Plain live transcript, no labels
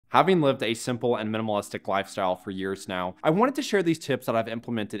Having lived a simple and minimalistic lifestyle for years now, I wanted to share these tips that I've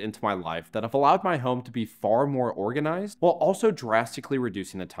implemented into my life that have allowed my home to be far more organized while also drastically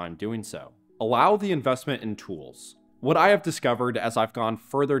reducing the time doing so. Allow the investment in tools. What I have discovered as I've gone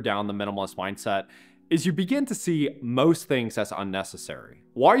further down the minimalist mindset is you begin to see most things as unnecessary.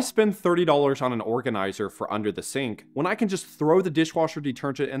 Why spend $30 on an organizer for under the sink when I can just throw the dishwasher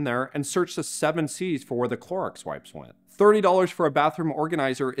detergent in there and search the 7 C's for where the Clorox wipes went? $30 for a bathroom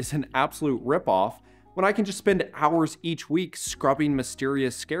organizer is an absolute ripoff when I can just spend hours each week scrubbing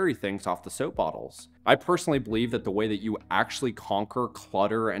mysterious, scary things off the soap bottles. I personally believe that the way that you actually conquer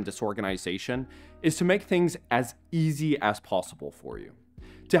clutter and disorganization is to make things as easy as possible for you.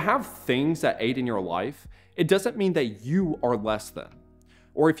 To have things that aid in your life, it doesn't mean that you are less than.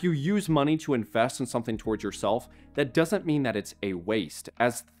 Or if you use money to invest in something towards yourself, that doesn't mean that it's a waste,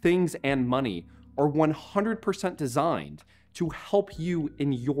 as things and money are 100% designed to help you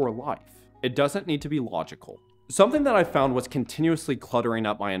in your life. It doesn't need to be logical. Something that I found was continuously cluttering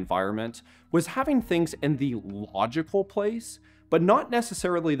up my environment was having things in the logical place, but not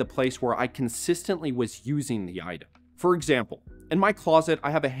necessarily the place where I consistently was using the item. For example, in my closet,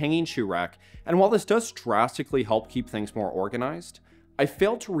 I have a hanging shoe rack, and while this does drastically help keep things more organized, I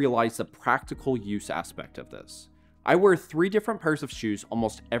failed to realize the practical use aspect of this. I wear 3 different pairs of shoes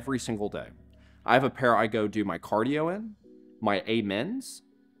almost every single day. I have a pair I go do my cardio in, my amens,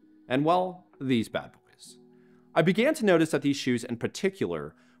 and well, these bad boys. I began to notice that these shoes in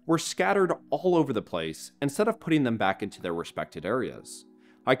particular were scattered all over the place instead of putting them back into their respected areas.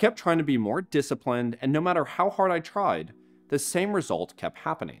 I kept trying to be more disciplined, and no matter how hard I tried, the same result kept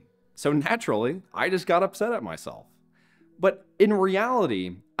happening. So naturally, I just got upset at myself. But in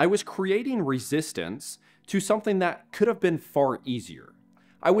reality, I was creating resistance to something that could have been far easier.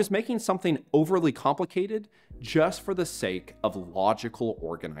 I was making something overly complicated just for the sake of logical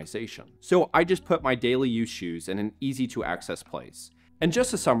organization. So I just put my daily use shoes in an easy to access place. And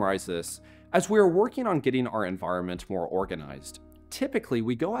just to summarize this, as we are working on getting our environment more organized, typically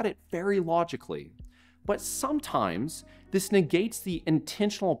we go at it very logically, but sometimes this negates the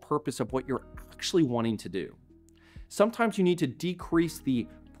intentional purpose of what you're actually wanting to do. Sometimes you need to decrease the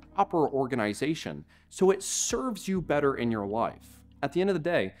proper organization so it serves you better in your life. At the end of the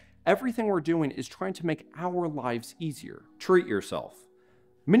day, everything we're doing is trying to make our lives easier. Treat yourself.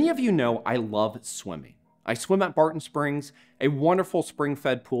 Many of you know I love swimming. I swim at Barton Springs, a wonderful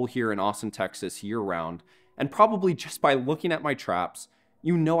spring-fed pool here in Austin, Texas, year-round, and probably just by looking at my traps,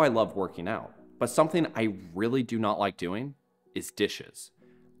 you know I love working out. But something I really do not like doing is dishes.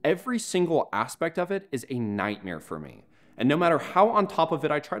 Every single aspect of it is a nightmare for me, and no matter how on top of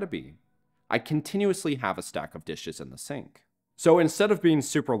it I try to be, I continuously have a stack of dishes in the sink. So instead of being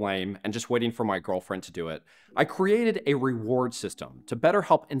super lame and just waiting for my girlfriend to do it, I created a reward system to better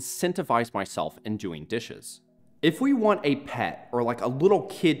help incentivize myself in doing dishes. If we want a pet or like a little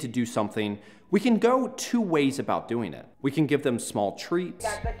kid to do something, we can go 2 ways about doing it. We can give them small treats,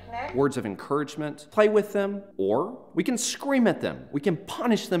 words of encouragement, play with them, or we can scream at them. We can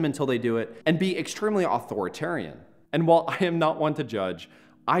punish them until they do it and be extremely authoritarian. And while I am not one to judge,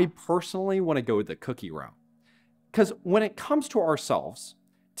 I personally want to go the cookie route. Because when it comes to ourselves,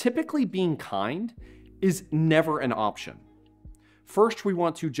 typically being kind is never an option. First, we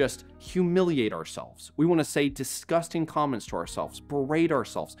want to just humiliate ourselves. We want to say disgusting comments to ourselves, berate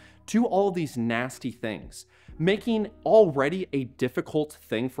ourselves, do all of these nasty things, making already a difficult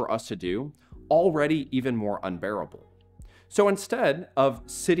thing for us to do already even more unbearable. So instead of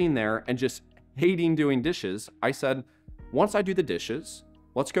sitting there and just hating doing dishes, I said, once I do the dishes,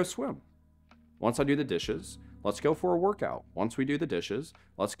 let's go swim. Once I do the dishes, let's go for a workout. Once we do the dishes,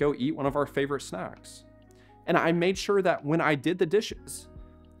 let's go eat one of our favorite snacks. And I made sure that when I did the dishes,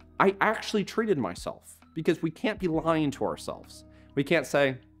 I actually treated myself, because we can't be lying to ourselves. We can't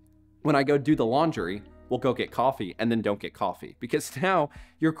say, when I go do the laundry, we'll go get coffee and then don't get coffee, because now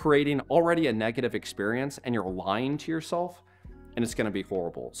you're creating already a negative experience and you're lying to yourself and it's going to be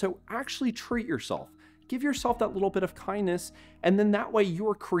horrible. So actually treat yourself. Give yourself that little bit of kindness, and then that way you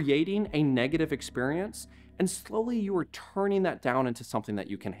are creating a negative experience and slowly you are turning that down into something that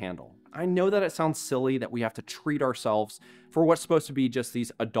you can handle. I know that it sounds silly that we have to treat ourselves for what's supposed to be just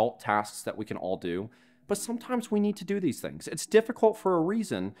these adult tasks that we can all do, but sometimes we need to do these things. It's difficult for a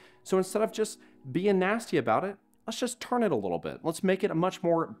reason, so instead of just being nasty about it, let's just turn it a little bit. Let's make it a much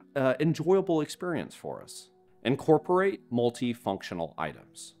more enjoyable experience for us. Incorporate multifunctional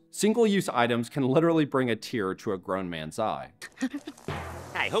items. Single-use items can literally bring a tear to a grown man's eye.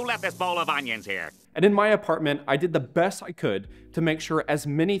 Hey, who left this bowl of onions here? And in my apartment, I did the best I could to make sure as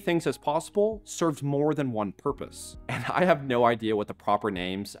many things as possible served more than one purpose. And I have no idea what the proper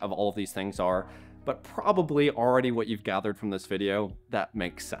names of all of these things are, but probably already what you've gathered from this video, that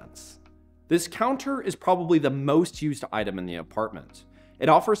makes sense. This counter is probably the most used item in the apartment. It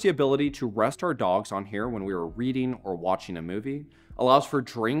offers the ability to rest our dogs on here when we are reading or watching a movie, allows for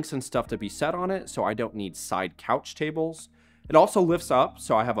drinks and stuff to be set on it so I don't need side couch tables. It also lifts up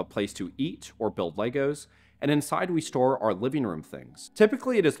so I have a place to eat or build Legos, and inside we store our living room things.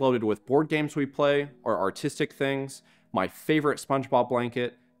 Typically it is loaded with board games we play, or artistic things, my favorite SpongeBob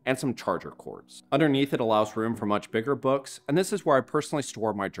blanket, and some charger cords. Underneath it allows room for much bigger books, and this is where I personally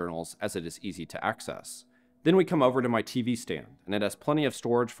store my journals as it is easy to access. Then we come over to my TV stand, and it has plenty of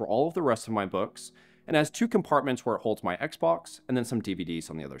storage for all of the rest of my books, and has 2 compartments where it holds my Xbox and then some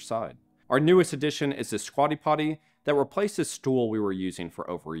DVDs on the other side. Our newest addition is this squatty potty that replaced this stool we were using for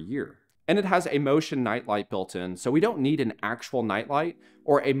over a year. And it has a motion nightlight built in, so we don't need an actual nightlight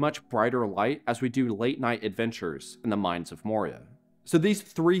or a much brighter light as we do late night adventures in the mines of Moria. So these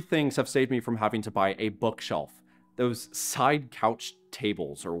 3 things have saved me from having to buy a bookshelf, those side couch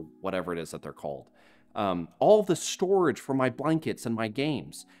tables or whatever it is that they're called, all the storage for my blankets and my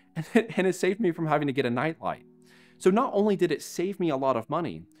games, and it saved me from having to get a nightlight. So not only did it save me a lot of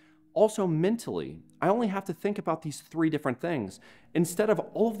money, also mentally, I only have to think about these 3 different things instead of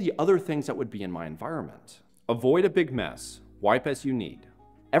all of the other things that would be in my environment. Avoid a big mess, wipe as you need.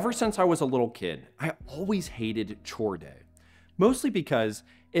 Ever since I was a little kid, I always hated chore day. Mostly because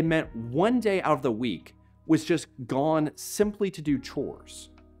it meant one day out of the week was just gone simply to do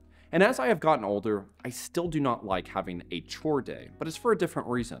chores. And as I have gotten older, I still do not like having a chore day, but it's for a different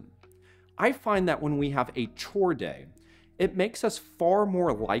reason. I find that when we have a chore day, it makes us far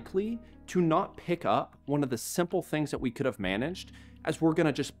more likely to not pick up one of the simple things that we could have managed, as we're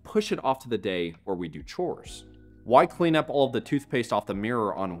gonna just push it off to the day where we do chores. Why clean up all of the toothpaste off the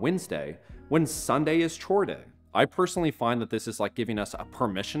mirror on Wednesday when Sunday is chore day? I personally find that this is like giving us a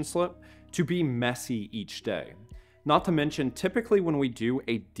permission slip to be messy each day. Not to mention, typically when we do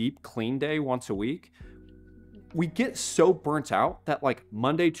a deep clean day once a week, we get so burnt out that like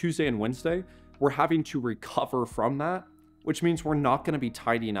Monday, Tuesday, and Wednesday, we're having to recover from that, which means we're not gonna be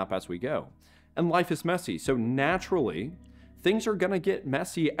tidying up as we go. And life is messy, so naturally, things are gonna get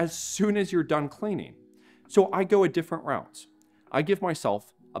messy as soon as you're done cleaning. So I go a different route. I give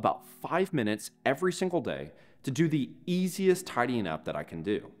myself about 5 minutes every single day to do the easiest tidying up that I can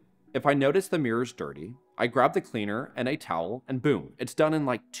do. If I notice the mirror's dirty, I grab the cleaner and a towel and boom, it's done in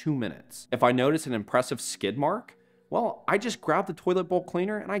like 2 minutes. If I notice an impressive skid mark, well, I just grab the toilet bowl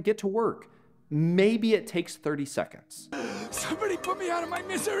cleaner and I get to work. Maybe it takes 30 seconds. Somebody put me out of my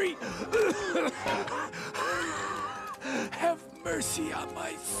misery! Have mercy on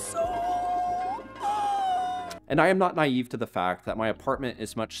my soul! And I am not naive to the fact that my apartment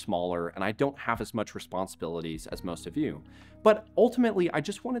is much smaller and I don't have as much responsibilities as most of you. But ultimately, I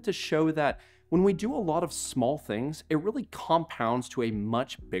just wanted to show that when we do a lot of small things, it really compounds to a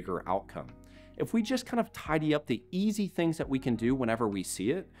much bigger outcome. If we just kind of tidy up the easy things that we can do whenever we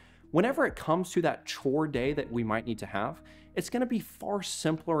see it, whenever it comes to that chore day that we might need to have, it's gonna be far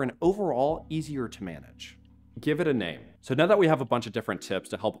simpler and overall easier to manage. Give it a name. So now that we have a bunch of different tips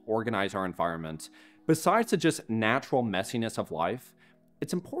to help organize our environment, besides the just natural messiness of life,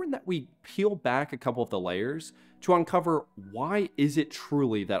 it's important that we peel back a couple of the layers to uncover why is it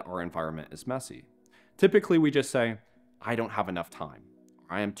truly that our environment is messy. Typically we just say, I don't have enough time,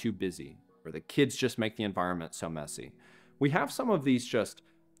 or I am too busy, or the kids just make the environment so messy. We have some of these just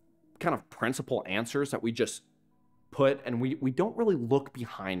kind of principal answers that we just put, and we don't really look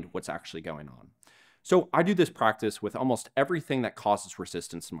behind what's actually going on. So I do this practice with almost everything that causes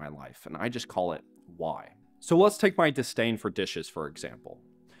resistance in my life, and I just call it why. So let's take my disdain for dishes, for example.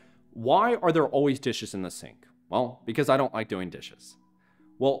 Why are there always dishes in the sink? Well, because I don't like doing dishes.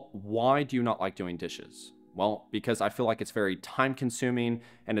 Well, why do you not like doing dishes? Well, because I feel like it's very time consuming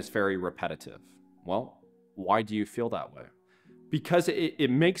and it's very repetitive. Well, why do you feel that way? Because it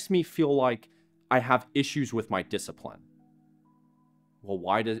makes me feel like I have issues with my discipline. Well,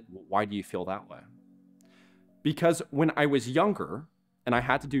 why do you feel that way? Because when I was younger and I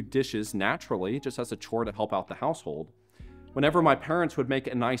had to do dishes naturally, just as a chore to help out the household, whenever my parents would make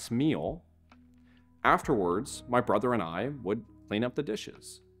a nice meal, afterwards, my brother and I would clean up the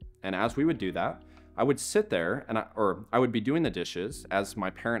dishes. And as we would do that, I would sit there and I would be doing the dishes as my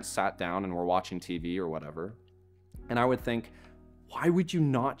parents sat down and were watching TV or whatever. And I would think, why would you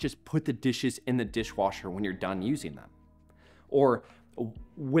not just put the dishes in the dishwasher when you're done using them? Or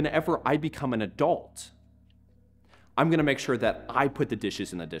whenever I become an adult, I'm going to make sure that I put the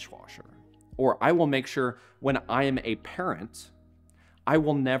dishes in the dishwasher. Or I will make sure when I am a parent, I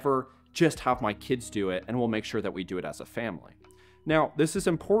will never just have my kids do it, and we'll make sure that we do it as a family. Now, this is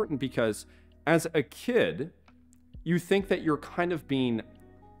important because as a kid, you think that you're kind of being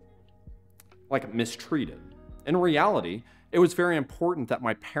like mistreated. In reality, it was very important that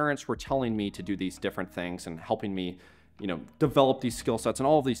my parents were telling me to do these different things and helping me, develop these skill sets and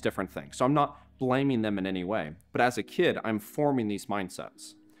all of these different things. So I'm not blaming them in any way. But as a kid, I'm forming these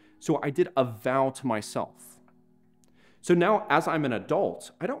mindsets. So I did a vow to myself. So now as I'm an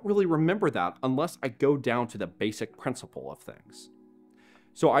adult, I don't really remember that unless I go down to the basic principle of things.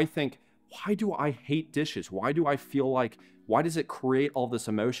 So I think, why do I hate dishes? Why does it create all this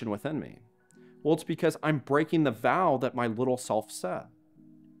emotion within me? Well, it's because I'm breaking the vow that my little self said.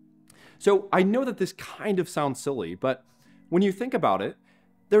 So I know that this kind of sounds silly, but when you think about it,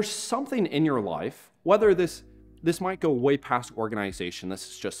 there's something in your life, whether this might go way past organization, this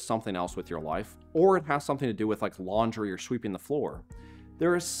is just something else with your life, or it has something to do with like laundry or sweeping the floor.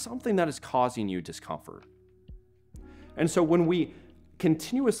 There is something that is causing you discomfort. And so when we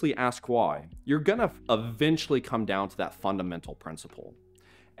continuously ask why, you're gonna eventually come down to that fundamental principle.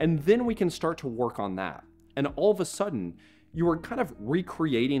 And then we can start to work on that. And all of a sudden, you are kind of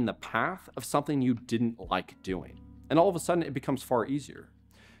recreating the path of something you didn't like doing. And all of a sudden, it becomes far easier.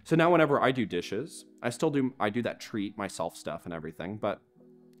 So now whenever I do dishes, I do that treat myself stuff and everything, but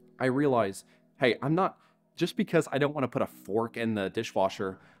I realize, hey, just because I don't want to put a fork in the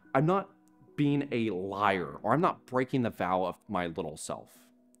dishwasher, I'm not being a liar, or I'm not breaking the vow of my little self.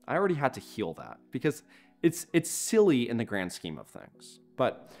 I already had to heal that because it's silly in the grand scheme of things.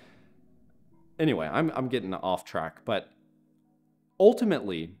 But anyway, I'm getting off track, but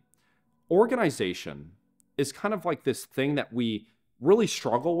ultimately, organization is kind of like this thing that we really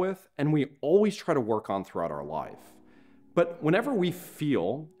struggle with and we always try to work on throughout our life. But whenever we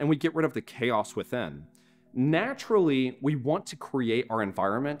feel and we get rid of the chaos within, naturally, we want to create our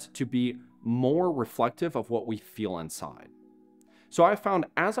environment to be more reflective of what we feel inside. So I found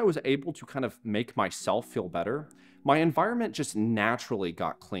as I was able to kind of make myself feel better, my environment just naturally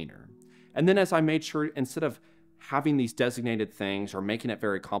got cleaner. And then as I made sure, instead of having these designated things or making it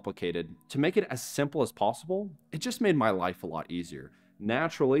very complicated, to make it as simple as possible, it just made my life a lot easier.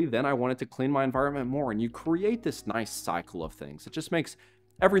 Naturally, then I wanted to clean my environment more, and you create this nice cycle of things. It just makes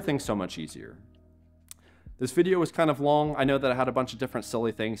everything so much easier. This video was kind of long. I know that I had a bunch of different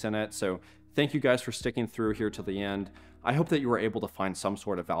silly things in it, so thank you guys for sticking through here to the end. I hope that you were able to find some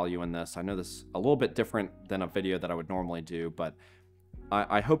sort of value in this. I know this is a little bit different than a video that I would normally do, but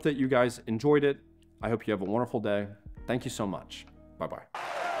I hope that you guys enjoyed it. I hope you have a wonderful day. Thank you so much. Bye-bye.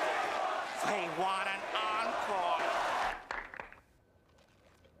 Say what an